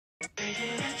I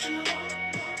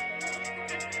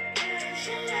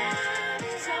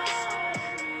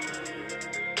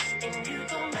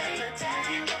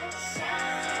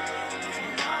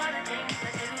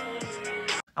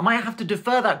might have to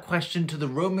defer that question to the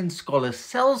Roman scholar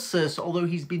Celsus, although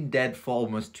he's been dead for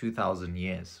almost 2,000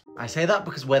 years. I say that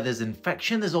because where there's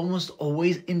infection, there's almost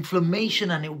always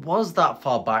inflammation, and it was that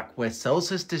far back where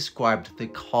Celsus described the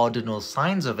cardinal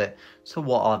signs of it. So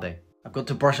what are they? I've got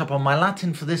to brush up on my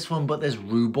Latin for this one, but there's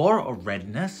rubor, or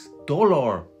redness,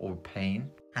 dolor, or pain,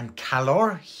 and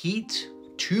calor, heat,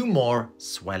 tumor,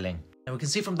 swelling. And we can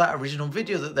see from that original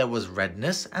video that there was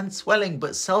redness and swelling,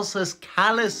 but Celsus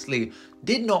callously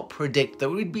did not predict that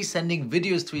we'd be sending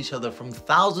videos to each other from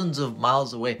thousands of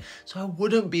miles away, so I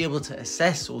wouldn't be able to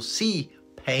assess or see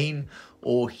pain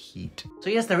or heat. So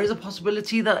yes, there is a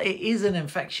possibility that it is an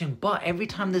infection, but every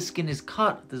time the skin is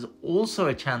cut, there's also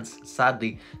a chance,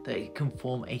 sadly, that it can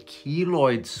form a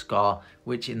keloid scar,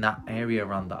 which in that area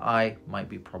around the eye might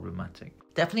be problematic.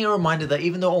 Definitely a reminder that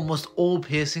even though almost all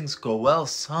piercings go well,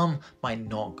 some might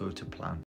not go to plan.